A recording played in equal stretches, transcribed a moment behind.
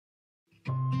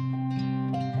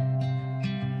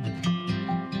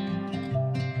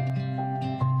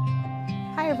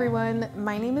everyone,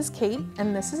 my name is Kate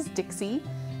and this is Dixie,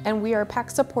 and we are pack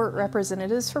support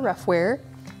representatives for Ruffwear.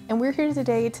 And we're here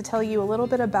today to tell you a little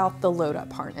bit about the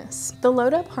load-up harness. The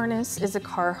load-up harness is a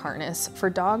car harness for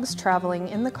dogs traveling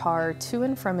in the car to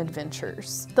and from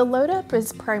adventures. The load-up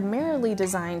is primarily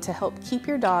designed to help keep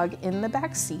your dog in the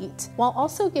back seat while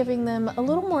also giving them a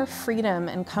little more freedom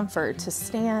and comfort to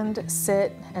stand,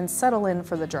 sit, and settle in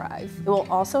for the drive. It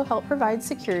will also help provide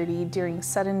security during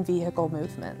sudden vehicle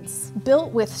movements.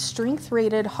 Built with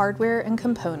strength-rated hardware and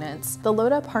components, the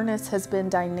load-up harness has been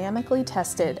dynamically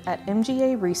tested at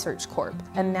MGA Research Corp,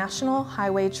 a National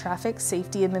Highway Traffic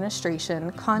Safety Administration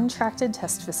contracted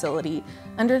test facility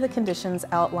under the conditions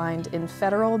outlined in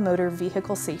Federal Motor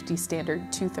Vehicle Safety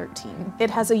Standard 213.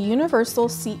 It has a universal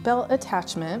seatbelt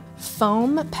attachment,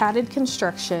 foam padded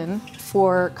construction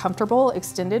for comfortable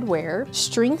extended wear,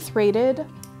 strength-rated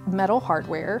metal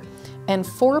hardware, and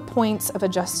 4 points of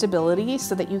adjustability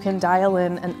so that you can dial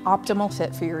in an optimal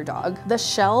fit for your dog. The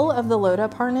shell of the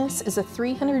load-up harness is a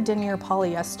 300 denier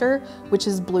polyester, which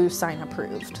is Blue Sign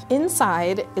approved.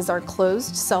 Inside is our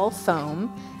closed cell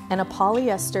foam and a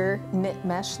polyester knit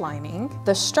mesh lining.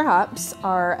 The straps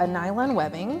are a nylon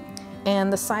webbing,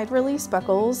 and the side release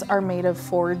buckles are made of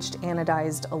forged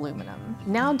anodized aluminum.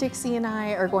 Now Dixie and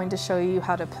I are going to show you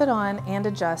how to put on and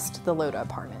adjust the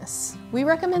load-up harness. We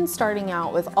recommend starting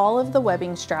out with all of the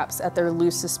webbing straps at their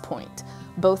loosest point,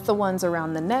 both the ones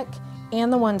around the neck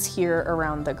and the ones here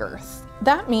around the girth.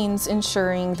 That means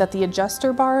ensuring that the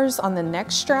adjuster bars on the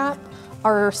neck strap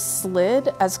are slid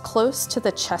as close to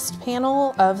the chest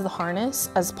panel of the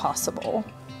harness as possible.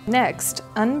 Next,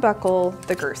 unbuckle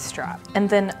the girth strap and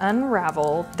then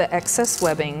unravel the excess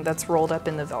webbing that's rolled up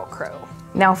in the Velcro.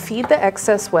 Now feed the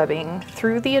excess webbing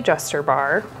through the adjuster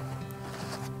bar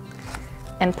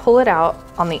and pull it out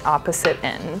on the opposite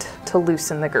end to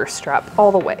loosen the girth strap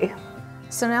all the way.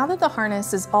 So now that the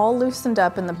harness is all loosened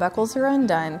up and the buckles are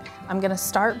undone, I'm gonna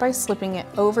start by slipping it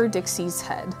over Dixie's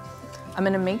head. I'm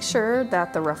gonna make sure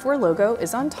that the Ruffwear logo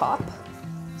is on top.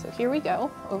 So here we go,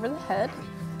 over the head.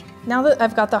 Now that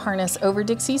I've got the harness over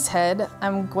Dixie's head,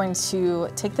 I'm going to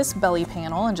take this belly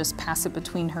panel and just pass it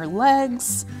between her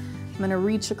legs. I'm gonna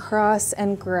reach across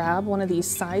and grab one of these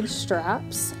side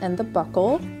straps and the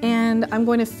buckle, and I'm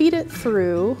going to feed it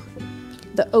through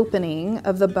the opening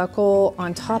of the buckle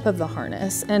on top of the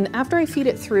harness. And after I feed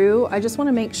it through, I just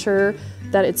wanna make sure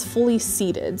that it's fully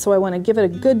seated. So I wanna give it a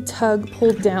good tug,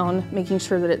 pull down, making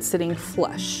sure that it's sitting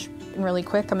flush. And really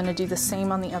quick, I'm gonna do the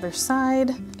same on the other side.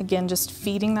 Again, just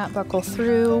feeding that buckle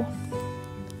through.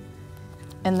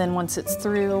 And then once it's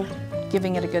through,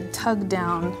 giving it a good tug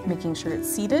down, making sure it's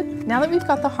seated. Now that we've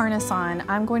got the harness on,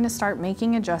 I'm going to start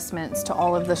making adjustments to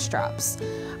all of the straps.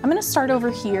 I'm gonna start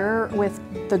over here with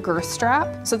the girth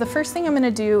strap. So the first thing I'm gonna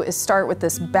do is start with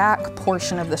this back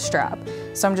portion of the strap.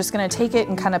 So I'm just gonna take it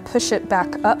and kind of push it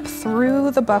back up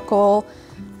through the buckle,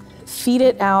 feed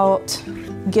it out,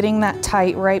 getting that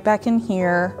tight right back in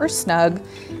here, or snug,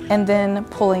 and then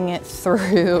pulling it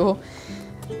through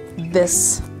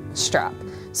this strap.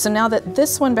 So now that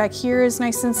this one back here is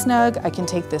nice and snug, I can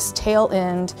take this tail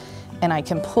end and I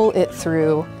can pull it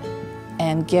through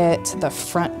and get the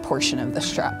front portion of the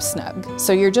strap snug.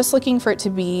 So you're just looking for it to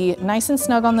be nice and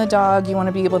snug on the dog. You want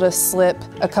to be able to slip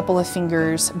a couple of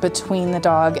fingers between the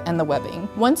dog and the webbing.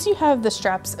 Once you have the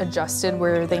straps adjusted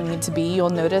where they need to be,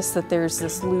 you'll notice that there's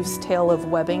this loose tail of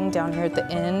webbing down here at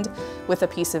the end with a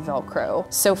piece of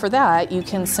Velcro. So for that, you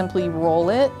can simply roll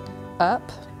it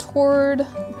up toward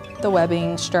the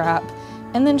webbing strap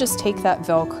and then just take that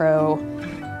Velcro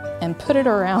and put it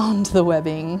around the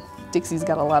webbing. Dixie's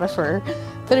got a lot of fur.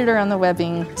 Put it around the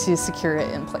webbing to secure it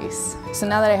in place. So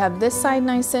now that I have this side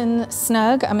nice and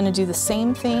snug, I'm gonna do the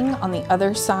same thing on the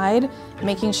other side,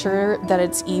 making sure that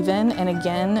it's even, and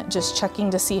again, just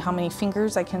checking to see how many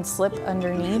fingers I can slip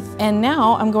underneath. And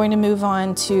now I'm going to move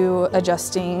on to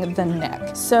adjusting the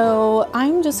neck. So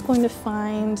I'm just going to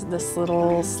find this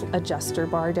little adjuster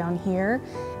bar down here,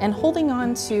 and holding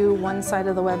on to one side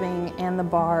of the webbing and the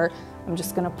bar, I'm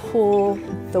just gonna pull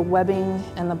the webbing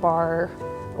and the bar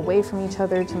away from each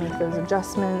other to make those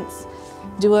adjustments.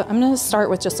 I'm gonna start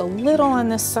with just a little on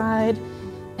this side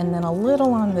and then a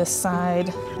little on this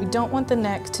side. We don't want the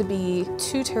neck to be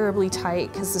too terribly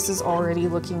tight because this is already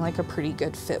looking like a pretty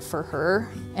good fit for her.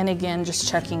 And again, just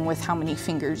checking with how many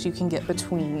fingers you can get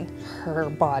between her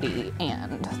body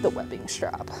and the webbing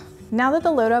strap. Now that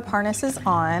the load-up harness is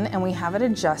on and we have it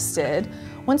adjusted,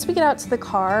 once we get out to the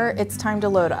car, it's time to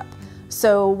load up.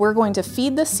 So we're going to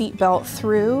feed the seat belt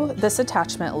through this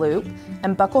attachment loop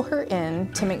and buckle her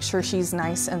in to make sure she's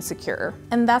nice and secure.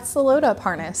 And that's the load-up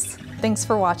harness. Thanks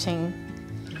for watching.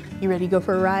 You ready to go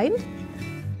for a ride?